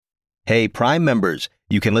Hey, Prime members,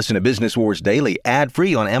 you can listen to Business Wars Daily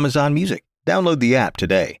ad-free on Amazon Music. Download the app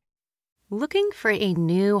today. Looking for a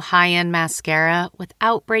new high-end mascara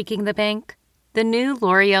without breaking the bank? The new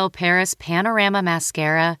L'Oreal Paris Panorama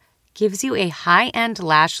Mascara gives you a high-end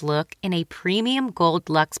lash look in a premium gold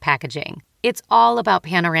luxe packaging. It's all about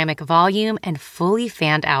panoramic volume and fully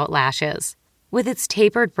fanned-out lashes. With its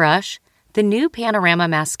tapered brush, the new Panorama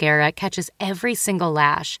Mascara catches every single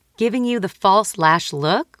lash, giving you the false lash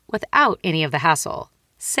look without any of the hassle.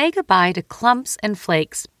 Say goodbye to clumps and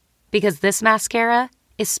flakes, because this mascara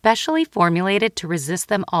is specially formulated to resist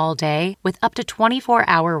them all day with up to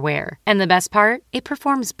 24-hour wear. And the best part? It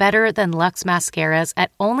performs better than Luxe mascaras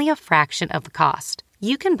at only a fraction of the cost.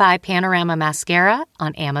 You can buy Panorama Mascara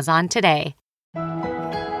on Amazon today.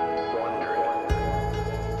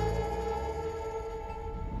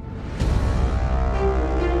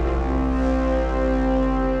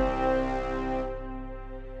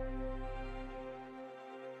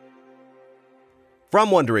 From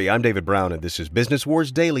Wondery, I'm David Brown, and this is Business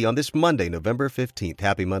Wars Daily on this Monday, November 15th.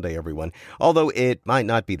 Happy Monday, everyone. Although it might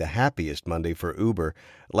not be the happiest Monday for Uber.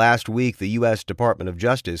 Last week, the U.S. Department of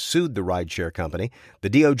Justice sued the rideshare company. The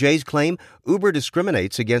DOJ's claim Uber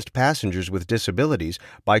discriminates against passengers with disabilities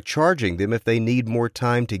by charging them if they need more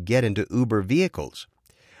time to get into Uber vehicles.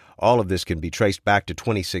 All of this can be traced back to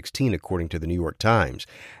 2016, according to the New York Times.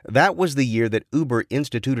 That was the year that Uber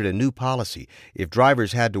instituted a new policy. If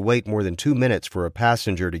drivers had to wait more than 2 minutes for a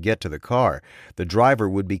passenger to get to the car, the driver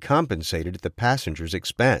would be compensated at the passenger's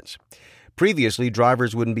expense. Previously,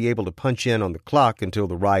 drivers wouldn't be able to punch in on the clock until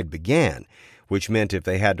the ride began, which meant if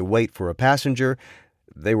they had to wait for a passenger,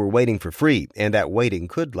 they were waiting for free, and that waiting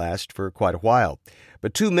could last for quite a while.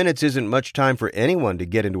 But 2 minutes isn't much time for anyone to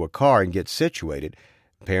get into a car and get situated.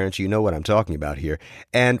 Parents, you know what I'm talking about here.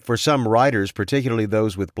 And for some riders, particularly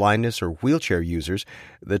those with blindness or wheelchair users,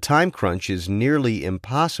 the time crunch is nearly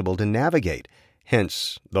impossible to navigate,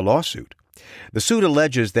 hence the lawsuit. The suit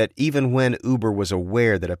alleges that even when Uber was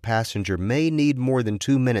aware that a passenger may need more than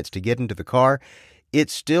 2 minutes to get into the car,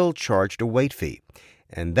 it still charged a wait fee.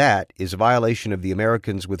 And that is a violation of the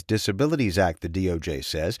Americans with Disabilities Act, the DOJ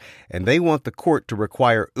says, and they want the court to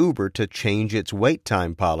require Uber to change its wait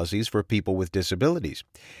time policies for people with disabilities.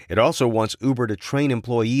 It also wants Uber to train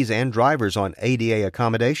employees and drivers on ADA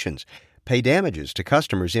accommodations, pay damages to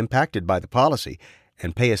customers impacted by the policy,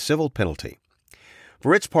 and pay a civil penalty.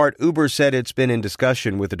 For its part, Uber said it's been in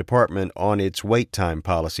discussion with the department on its wait time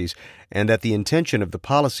policies and that the intention of the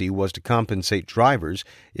policy was to compensate drivers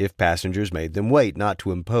if passengers made them wait, not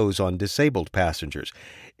to impose on disabled passengers.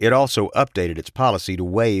 It also updated its policy to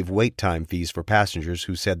waive wait time fees for passengers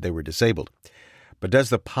who said they were disabled. But does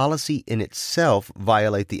the policy in itself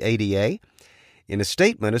violate the ADA? In a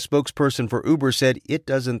statement, a spokesperson for Uber said it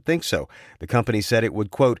doesn't think so. The company said it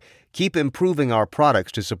would, quote, keep improving our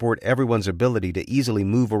products to support everyone's ability to easily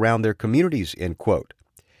move around their communities, end quote.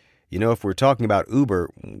 You know, if we're talking about Uber,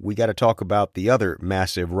 we got to talk about the other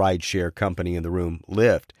massive rideshare company in the room,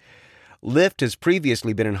 Lyft. Lyft has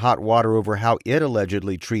previously been in hot water over how it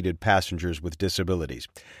allegedly treated passengers with disabilities.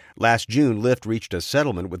 Last June, Lyft reached a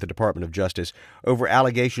settlement with the Department of Justice over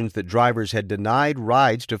allegations that drivers had denied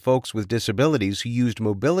rides to folks with disabilities who used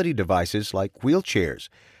mobility devices like wheelchairs.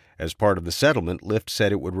 As part of the settlement, Lyft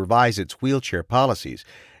said it would revise its wheelchair policies,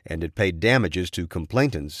 and it paid damages to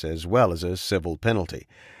complainants as well as a civil penalty.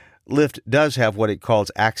 Lyft does have what it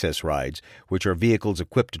calls access rides, which are vehicles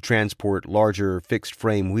equipped to transport larger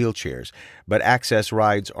fixed-frame wheelchairs, but access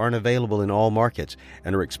rides aren't available in all markets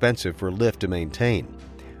and are expensive for Lyft to maintain.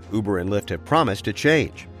 Uber and Lyft have promised to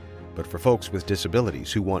change, but for folks with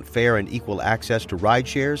disabilities who want fair and equal access to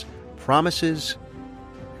rideshares, promises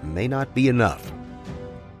may not be enough.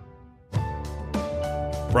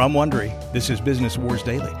 From Wondery, this is Business Wars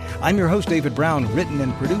Daily. I'm your host, David Brown, written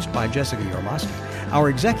and produced by Jessica Yarmosky. Our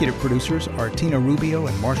executive producers are Tina Rubio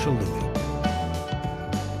and Marshall Louie.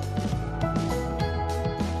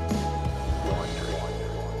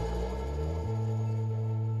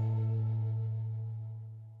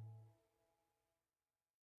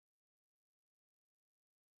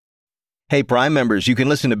 Hey, Prime members, you can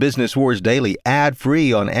listen to Business Wars Daily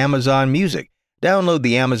ad-free on Amazon Music. Download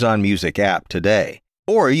the Amazon Music app today.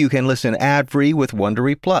 Or you can listen ad-free with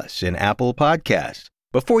Wondery Plus in Apple Podcasts.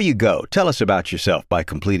 Before you go, tell us about yourself by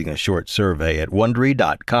completing a short survey at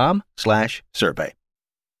Wondery.com/survey.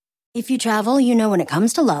 If you travel, you know when it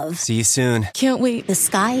comes to love. See you soon. Can't wait. The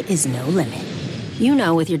sky is no limit. You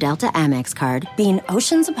know with your Delta Amex card, being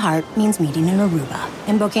oceans apart means meeting in Aruba.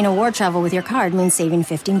 And booking a war travel with your card means saving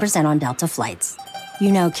 15% on Delta flights.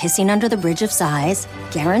 You know kissing under the Bridge of Sighs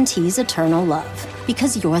guarantees eternal love.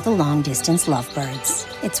 Because you're the long-distance lovebirds.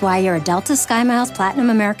 It's why you're a Delta SkyMiles Platinum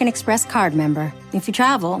American Express card member. If you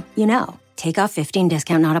travel, you know. Take off 15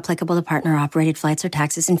 discount not applicable to partner-operated flights or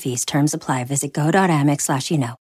taxes and fees. Terms apply. Visit go.amex/you know.